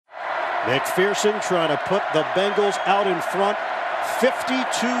McPherson trying to put the Bengals out in front.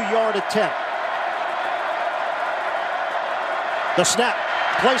 52-yard attempt. The snap,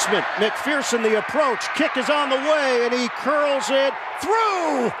 placement, McPherson the approach, kick is on the way, and he curls it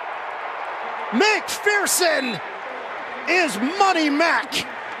through! McPherson is Money Mac!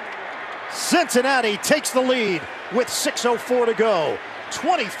 Cincinnati takes the lead with 6:04 to go,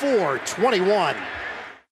 24-21.